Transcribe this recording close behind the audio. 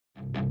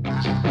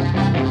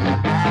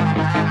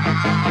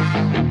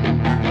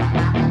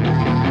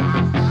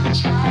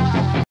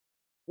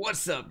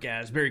What's up,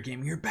 guys? Barry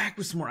Gaming here, back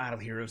with some more Idle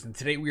Heroes, and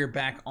today we are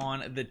back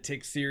on the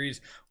Tick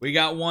series. We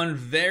got one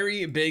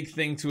very big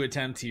thing to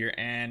attempt here,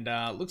 and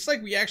looks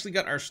like we actually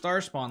got our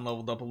star spawn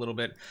leveled up a little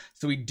bit.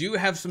 So we do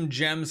have some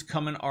gems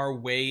coming our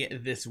way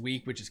this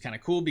week, which is kind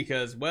of cool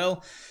because,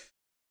 well,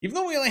 even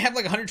though we only have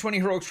like 120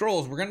 heroic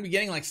scrolls, we're going to be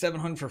getting like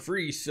 700 for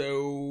free,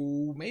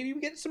 so maybe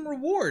we get some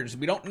rewards.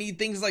 We don't need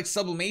things like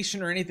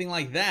sublimation or anything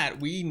like that.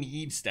 We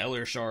need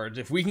stellar shards.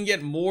 If we can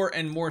get more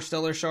and more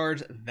stellar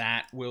shards,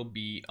 that will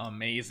be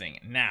amazing.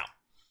 Now,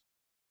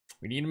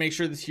 we need to make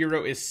sure this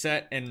hero is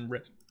set and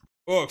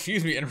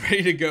and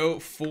ready to go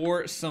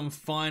for some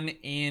fun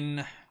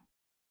in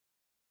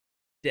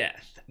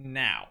death.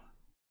 Now,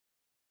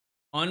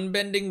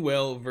 Unbending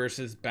Will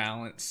versus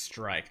Balanced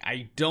Strike.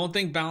 I don't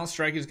think Balanced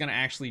Strike is going to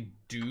actually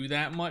do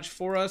that much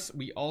for us.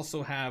 We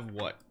also have,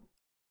 what?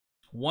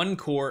 One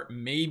core.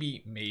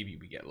 Maybe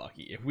we get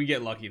lucky. If we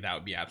get lucky, that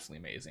would be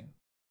absolutely amazing.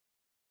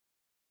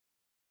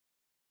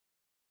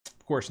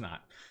 Of course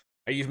not.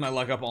 I used my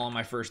luck up all on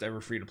my first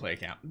ever free-to-play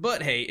account.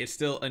 But hey, it's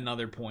still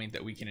another point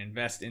that we can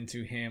invest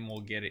into him.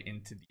 We'll get it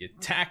into the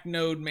attack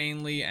node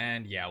mainly.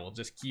 And yeah, we'll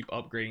just keep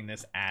upgrading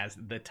this as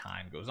the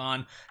time goes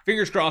on.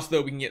 Fingers crossed,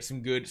 though, we can get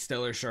some good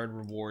Stellar Shard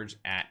rewards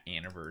at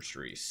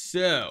Anniversary.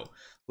 So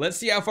let's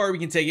see how far we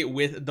can take it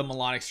with the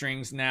Melodic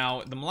Strings.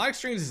 Now, the Melodic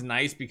Strings is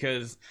nice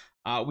because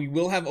we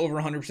will have over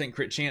 100%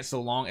 crit chance so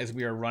long as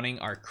we are running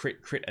our crit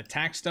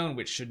attack stone,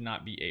 which should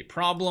not be a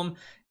problem.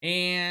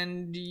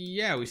 And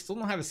yeah, we still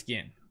don't have a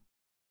skin.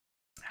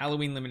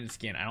 Halloween limited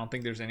skin. I don't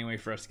think there's any way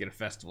for us to get a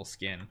festival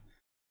skin.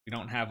 We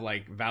don't have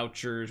like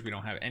vouchers. We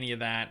don't have any of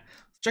that.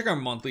 Let's check our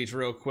monthlies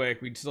real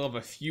quick. We still have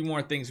a few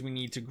more things we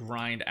need to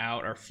grind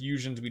out. Our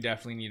fusions we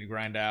definitely need to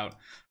grind out.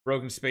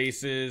 Broken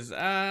spaces.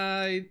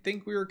 I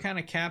think we were kind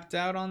of capped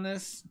out on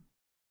this.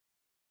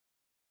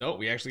 Oh,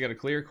 we actually got a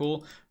clear.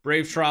 Cool.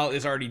 Brave Trial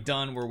is already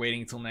done. We're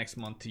waiting until next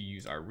month to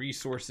use our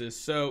resources.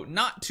 So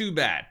not too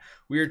bad.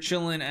 We are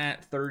chilling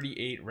at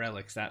 38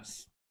 relics.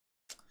 That's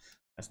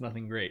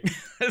nothing great.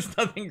 That's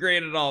nothing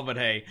great at all, but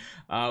hey,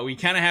 we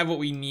kind of have what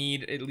we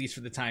need, at least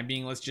for the time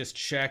being. Let's just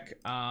check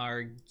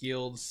our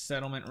guild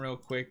settlement real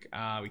quick.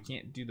 We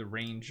can't do the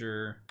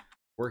ranger.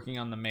 Working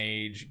on the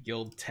mage.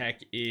 Guild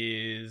tech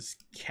is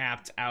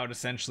capped out,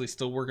 essentially.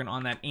 Still working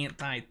on that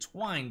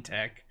anti-twine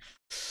tech.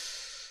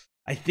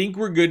 I think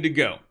we're good to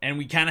go, and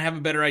we kind of have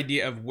a better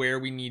idea of where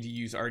we need to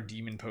use our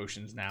demon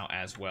potions now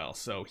as well.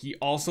 So he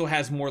also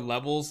has more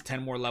levels,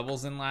 10 more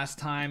levels than last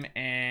time,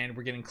 and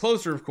we're getting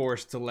closer, of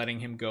course, to letting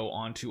him go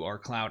onto our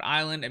Cloud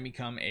Island and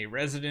become a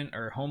resident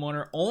or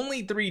homeowner.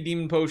 Only 3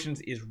 demon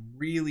potions is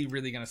really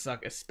going to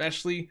suck,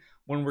 especially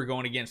when we're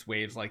going against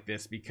waves like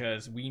this,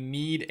 because we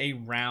need a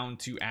round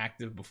 2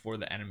 active before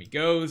the enemy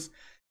goes.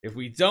 If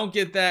we don't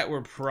get that,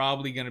 we're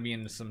probably going to be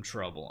into some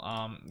trouble.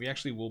 We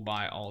actually will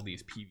buy all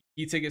these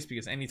PvP tickets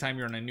because anytime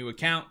you're on a new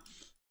account,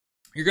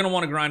 you're going to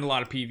want to grind a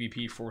lot of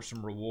PvP for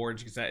some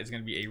rewards because that is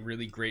going to be a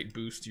really great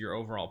boost to your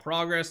overall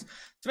progress.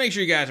 So make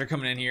sure you guys are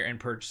coming in here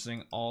and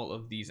purchasing all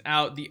of these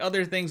out. The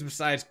other things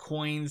besides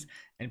coins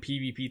and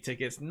PvP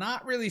tickets,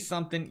 not really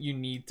something you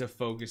need to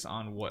focus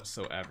on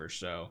whatsoever.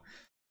 So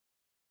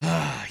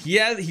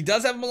yeah, he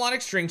does have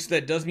melodic strings, so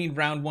that does mean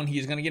round 1 he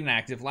is going to get an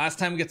active. Last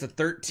time we got to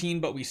 13,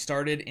 but we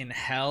started in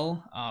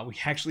hell. We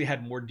actually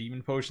had more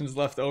demon potions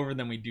left over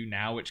than we do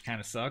now, which kind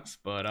of sucks,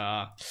 but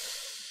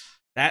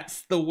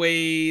that's the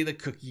way the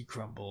cookie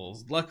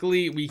crumbles.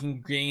 Luckily, we can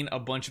gain a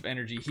bunch of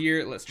energy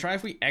here. Let's try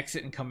if we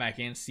exit and come back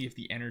in, see if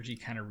the energy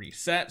kind of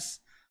resets.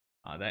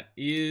 That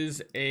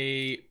is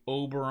a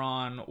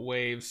Oberon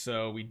wave,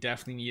 so we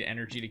definitely need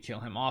energy to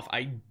kill him off.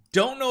 I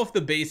don't know if the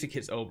basic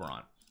hits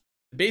Oberon.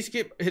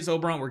 Basic hits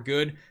Oberon were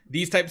good.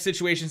 These type of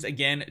situations,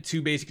 again,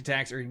 2 basic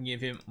attacks are going to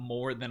give him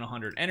more than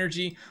 100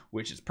 energy,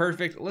 which is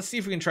perfect. Let's see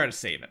if we can try to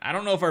save it. I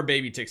don't know if our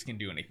baby ticks can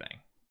do anything.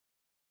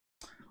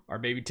 Our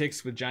baby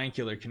ticks with Giant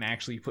Killer can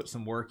actually put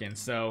some work in.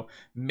 So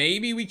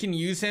maybe we can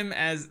use him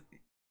as...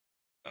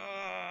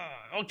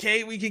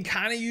 okay, we can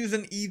kind of use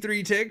an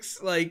E3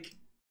 ticks, like,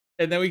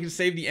 and then we can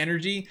save the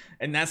energy.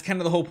 And that's kind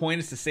of the whole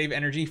point, is to save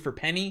energy for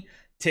Penny,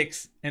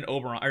 Ticks, and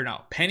Oberon. Or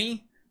no,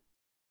 Penny,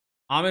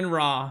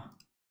 Amun-Ra,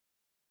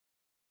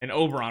 and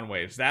Oberon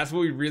waves. That's what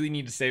we really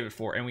need to save it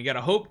for. And we got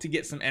to hope to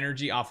get some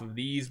energy off of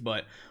these,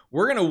 but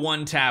we're going to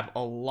one-tap a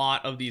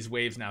lot of these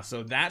waves now.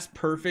 So that's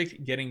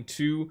perfect, getting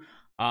 2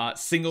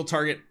 single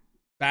target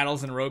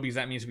battles in a row, because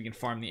that means we can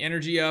farm the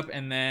energy up.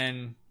 And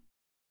then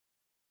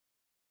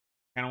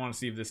I kind of want to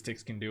see if this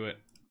Ticks can do it.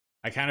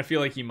 I kind of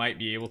feel like he might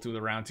be able to with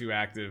a round 2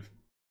 active.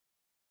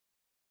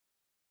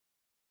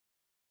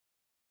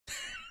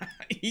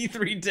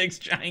 E3 Ticks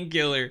Giant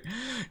Killer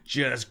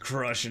just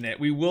crushing it.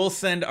 We will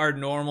send our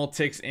normal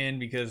Ticks in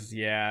because,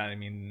 yeah, I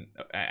mean,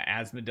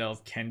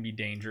 Asmodeels can be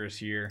dangerous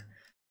here.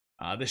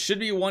 This should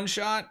be a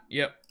one-shot.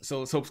 Yep. So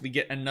let's hopefully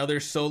get another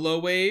solo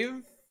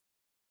wave.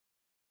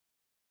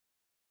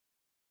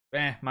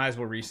 Might as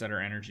well reset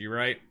our energy,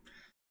 right?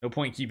 No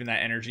point keeping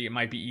that energy. It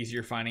might be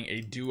easier finding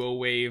a duo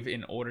wave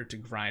in order to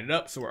grind it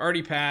up. So we're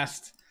already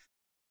past.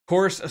 Of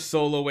course, a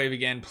solo wave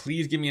again.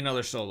 Please give me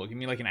another solo. Give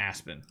me like an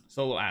Aspen.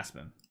 Solo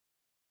Aspen.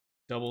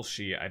 Double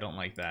Shia. I don't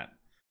like that.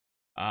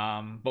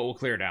 But we'll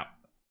clear it out.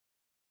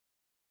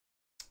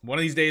 One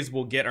of these days,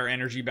 we'll get our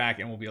energy back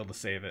and we'll be able to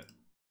save it.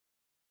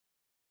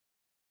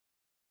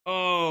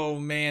 Oh,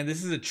 man.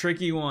 This is a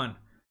tricky one.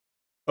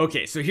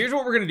 Okay, so here's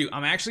what we're going to do.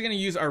 I'm actually going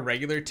to use our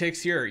regular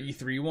ticks here, our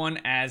E3 one,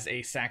 as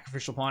a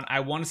sacrificial pawn. I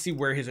want to see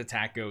where his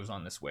attack goes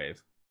on this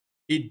wave.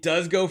 It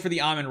does go for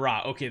the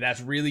Amun-Ra. Okay, that's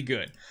really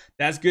good.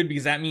 That's good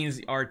because that means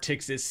our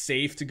ticks is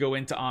safe to go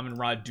into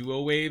Amun-Ra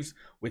duo waves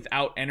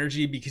without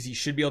energy because he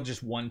should be able to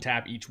just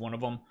one-tap each one of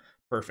them.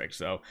 Perfect.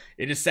 So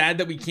it is sad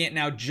that we can't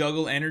now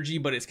juggle energy,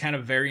 but it's kind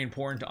of very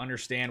important to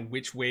understand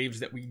which waves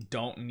that we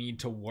don't need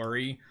to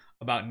worry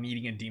about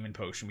needing a demon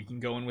potion. We can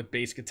go in with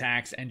basic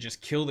attacks and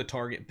just kill the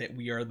target that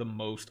we are the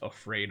most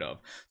afraid of.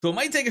 So it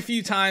might take a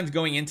few times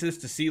going into this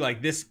to see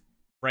like this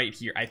right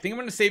here. I think I'm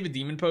going to save a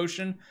demon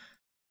potion.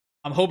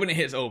 I'm hoping it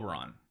hits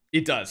Oberon.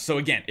 It does. So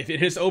again, if it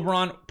hits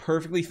Oberon,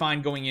 perfectly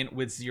fine going in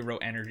with 0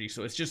 energy.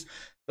 So it's just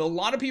a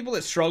lot of people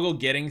that struggle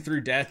getting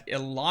through death. A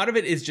lot of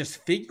it is just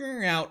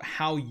figuring out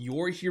how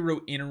your hero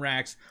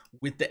interacts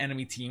with the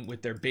enemy team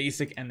with their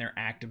basic and their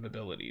active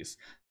abilities.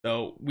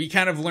 So we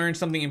kind of learned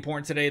something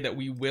important today, that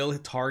we will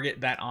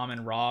target that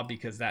Amun-Ra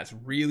because that's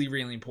really,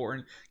 really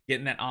important.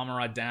 Getting that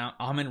Amun-Ra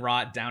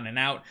down and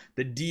out.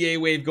 The DA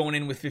wave going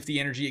in with 50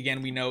 energy,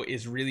 again, we know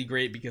is really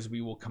great because we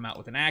will come out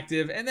with an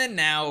active. And then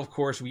now, of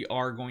course, we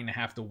are going to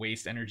have to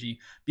waste energy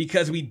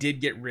because we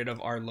did get rid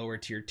of our lower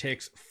tier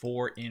ticks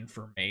for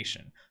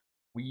information.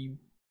 We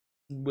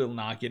will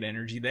not get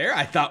energy there.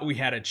 I thought we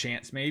had a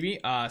chance maybe.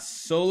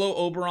 Solo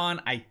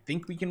Oberon, I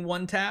think we can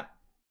one tap.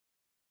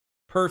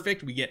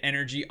 Perfect. We get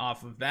energy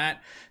off of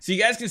that. So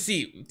you guys can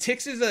see,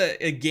 ticks is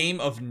a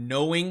game of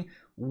knowing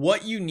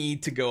what you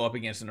need to go up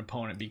against an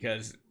opponent,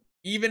 because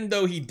even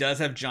though he does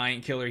have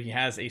Giant Killer, he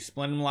has a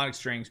Splendid Melodic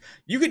Strings,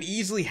 you could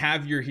easily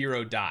have your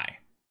hero die.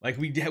 Like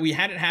we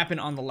had it happen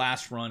on the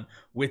last run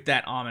with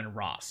that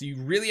Amun-Ra. So you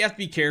really have to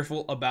be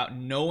careful about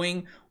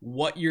knowing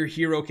what your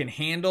hero can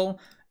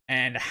handle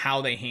and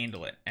how they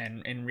handle it.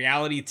 And in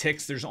reality,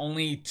 ticks, there's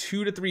only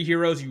 2 to 3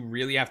 heroes you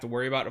really have to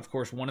worry about. Of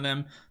course, one of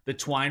them, the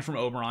Twine from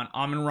Oberon.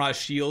 Amun-Ra's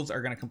shields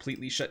are going to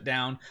completely shut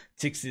down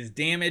Ticks'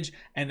 damage.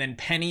 And then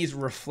Penny's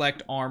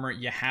reflect armor.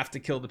 You have to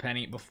kill the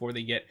Penny before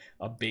they get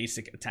a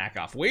basic attack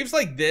off. Waves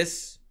like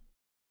this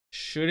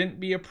shouldn't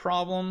be a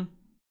problem.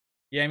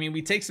 Yeah, I mean,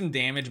 we take some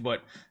damage,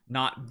 but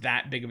not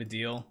that big of a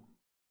deal.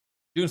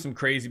 Doing some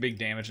crazy big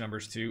damage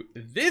numbers too.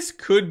 This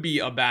could be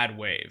a bad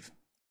wave.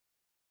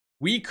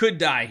 We could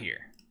die here.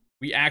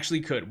 We actually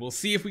could. We'll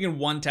see if we can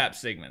one-tap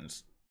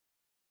Sigmunds.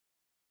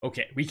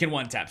 Okay, we can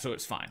one-tap, so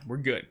it's fine. We're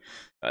good.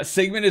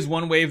 Sigmund is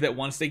one wave that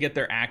once they get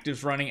their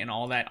actives running and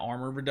all that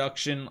armor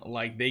reduction,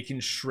 like they can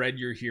shred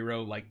your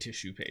hero like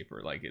tissue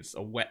paper. Like it's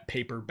a wet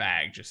paper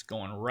bag just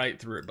going right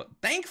through it. But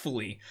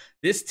thankfully,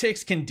 this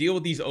Ticks can deal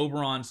with these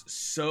Oberons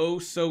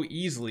so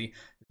easily.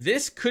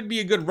 This could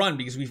be a good run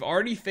because we've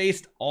already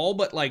faced all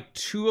but like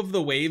 2 of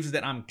the waves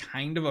that I'm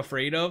kind of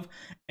afraid of.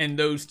 And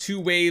those 2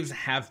 waves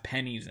have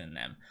pennies in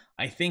them.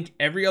 I think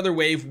every other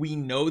wave, we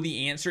know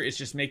the answer. It's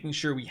just making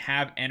sure we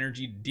have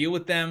energy to deal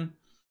with them.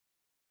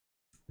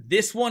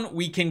 This one,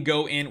 we can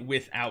go in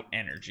without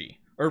energy,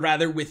 or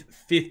rather with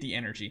 50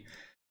 energy.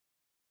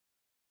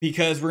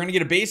 Because we're going to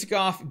get a basic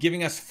off,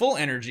 giving us full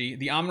energy.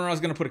 The Amun-Ra is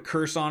going to put a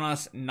curse on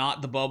us,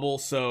 not the bubble.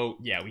 So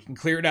yeah, we can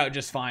clear it out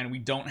just fine. We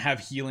don't have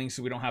healing,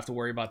 so we don't have to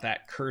worry about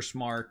that curse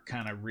mark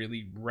kind of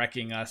really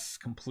wrecking us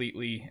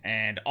completely.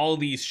 And all of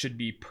these should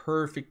be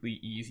perfectly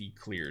easy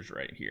clears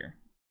right here.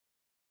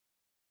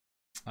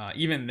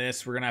 Even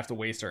this, we're going to have to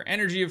waste our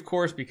energy, of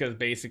course, because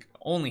basic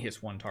only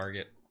hits 1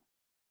 target.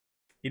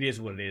 It is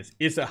what it is.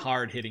 It's a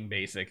hard-hitting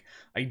basic.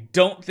 I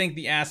don't think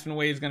the Aspen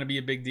wave is going to be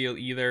a big deal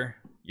either.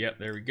 Yep,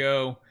 there we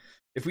go.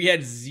 If we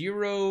had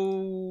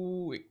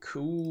 0...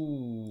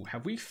 Cool.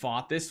 Have we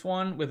fought this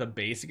one with a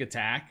basic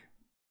attack?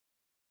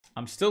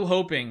 I'm still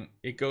hoping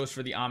it goes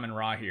for the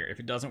Amun-Ra here. If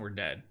it doesn't, we're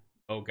dead.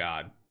 Oh,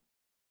 God.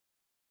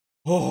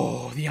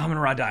 Oh, the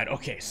Amun-Ra died.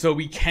 Okay, so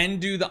we can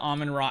do the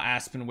Amun-Ra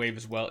Aspen wave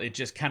as well. It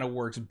just kind of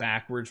works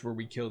backwards where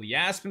we kill the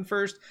Aspen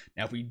first.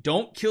 Now, if we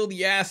don't kill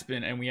the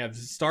Aspen and we have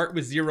to start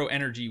with 0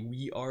 energy,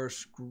 we are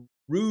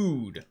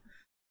screwed.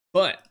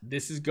 But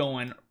this is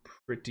going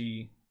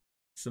pretty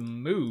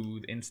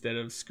smooth instead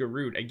of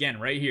screwed. Again,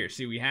 right here.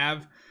 See, we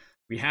have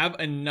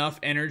enough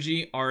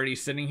energy already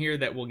sitting here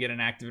that we'll get an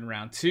active in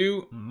round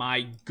 2.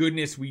 My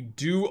goodness, we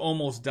do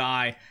almost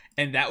die.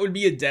 And that would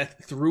be a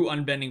death through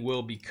Unbending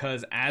Will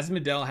because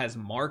Asmodel has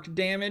mark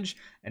damage.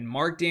 And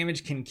mark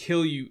damage can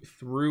kill you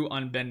through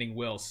Unbending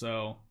Will.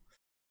 So,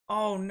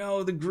 oh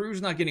no, the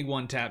Gru's not getting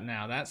one tap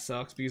now. That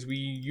sucks because we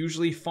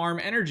usually farm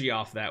energy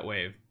off that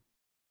wave.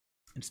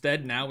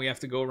 Instead, now we have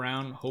to go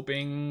around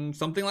hoping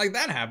something like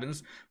that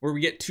happens. Where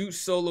we get 2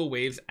 solo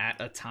waves at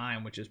a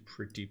time, which is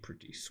pretty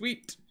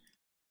sweet.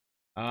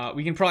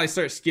 We can probably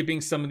start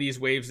skipping some of these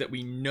waves that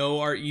we know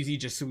are easy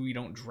just so we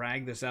don't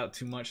drag this out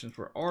too much, since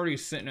we're already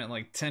sitting at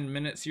like 10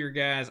 minutes here,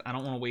 guys. I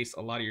don't want to waste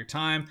a lot of your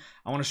time.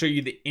 I want to show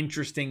you the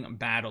interesting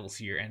battles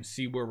here and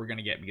see where we're going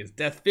to get, because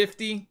death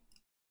 50,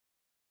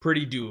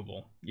 pretty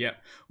doable.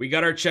 Yep, we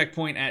got our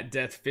checkpoint at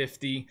death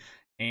 50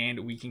 and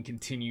we can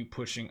continue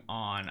pushing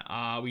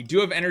on. We do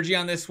have energy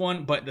on this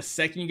one, but the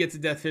second you get to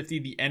death 50,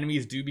 the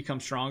enemies do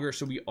become stronger,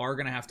 so we are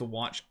going to have to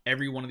watch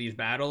every one of these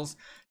battles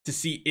to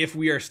see if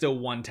we are still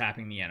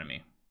one-tapping the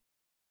enemy.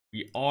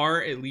 We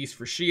are, at least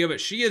for Shia, but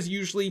Shia is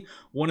usually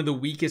one of the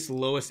weakest,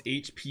 lowest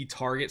HP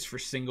targets for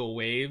single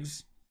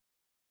waves.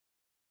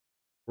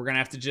 We're going to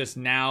have to just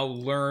now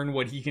learn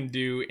what he can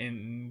do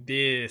in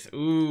this.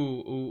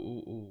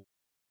 Ooh.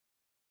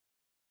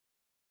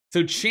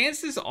 So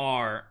chances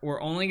are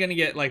we're only going to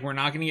get, like, we're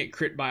not going to get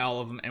crit by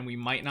all of them, and we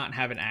might not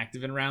have an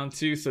active in round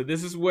 2. So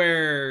this is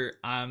where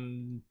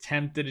I'm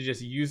tempted to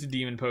just use a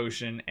demon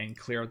potion and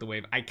clear out the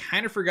wave. I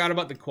kind of forgot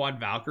about the quad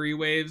Valkyrie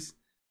waves.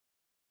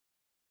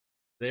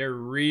 They're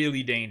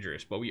really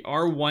dangerous, but we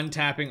are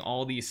one-tapping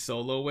all these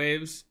solo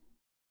waves.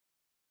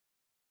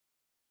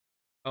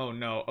 Oh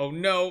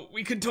no,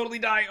 we could totally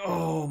die.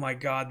 Oh my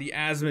god, the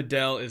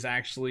Asmodel is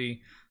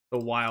actually the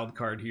wild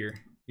card here.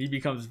 He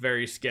becomes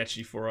very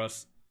sketchy for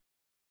us.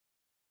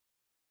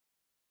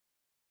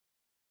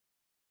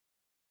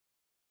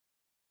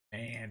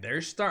 Man,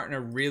 they're starting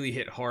to really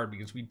hit hard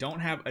because we don't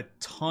have a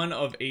ton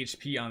of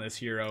HP on this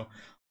hero.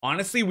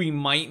 Honestly, we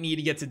might need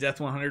to get to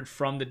death 100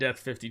 from the death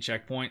 50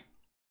 checkpoint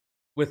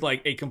with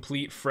like a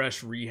complete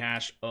fresh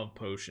rehash of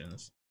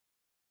potions.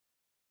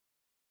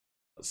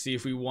 Let's see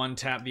if we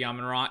one-tap the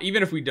Amun-Ra.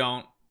 Even if we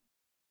don't,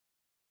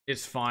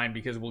 it's fine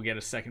because we'll get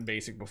a second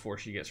basic before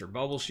she gets her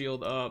bubble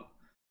shield up.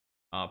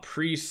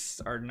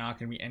 Priests are not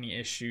going to be any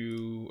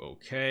issue.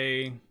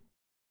 Okay.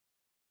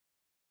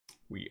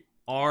 We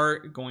are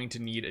going to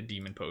need a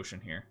demon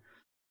potion here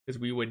because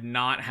we would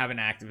not have an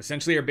active.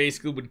 Essentially, our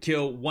basic would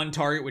kill one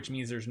target, which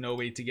means there's no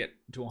way to get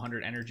to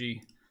 100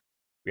 energy.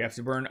 We have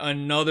to burn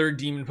another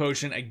demon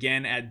potion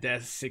again at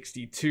death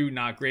 62.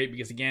 Not great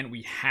because, again,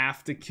 we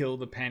have to kill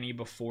the Penny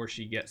before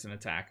she gets an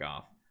attack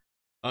off.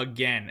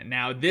 Again,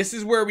 now this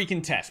is where we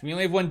can test. We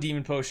only have one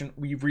demon potion.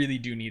 We really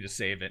do need to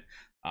save it.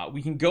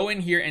 We can go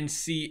in here and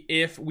see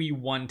if we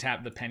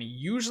one-tap the Penny.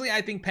 Usually,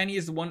 I think Penny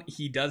is the one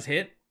he does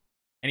hit.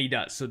 And he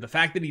does. So the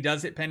fact that he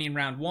does hit Penny in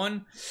round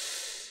 1.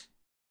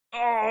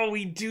 Oh,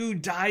 we do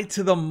die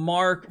to the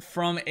mark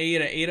from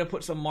Ada. Ada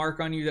puts a mark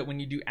on you that when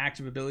you do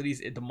active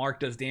abilities, the mark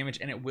does damage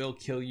and it will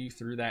kill you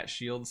through that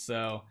shield.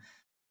 So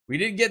we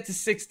did get to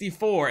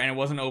 64 and it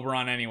wasn't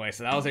Oberon anyway.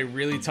 So that was a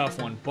really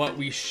tough one. But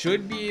we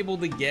should be able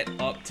to get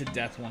up to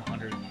death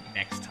 100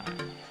 next time.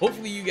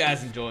 Hopefully you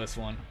guys enjoy this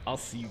one. I'll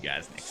see you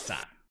guys next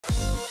time.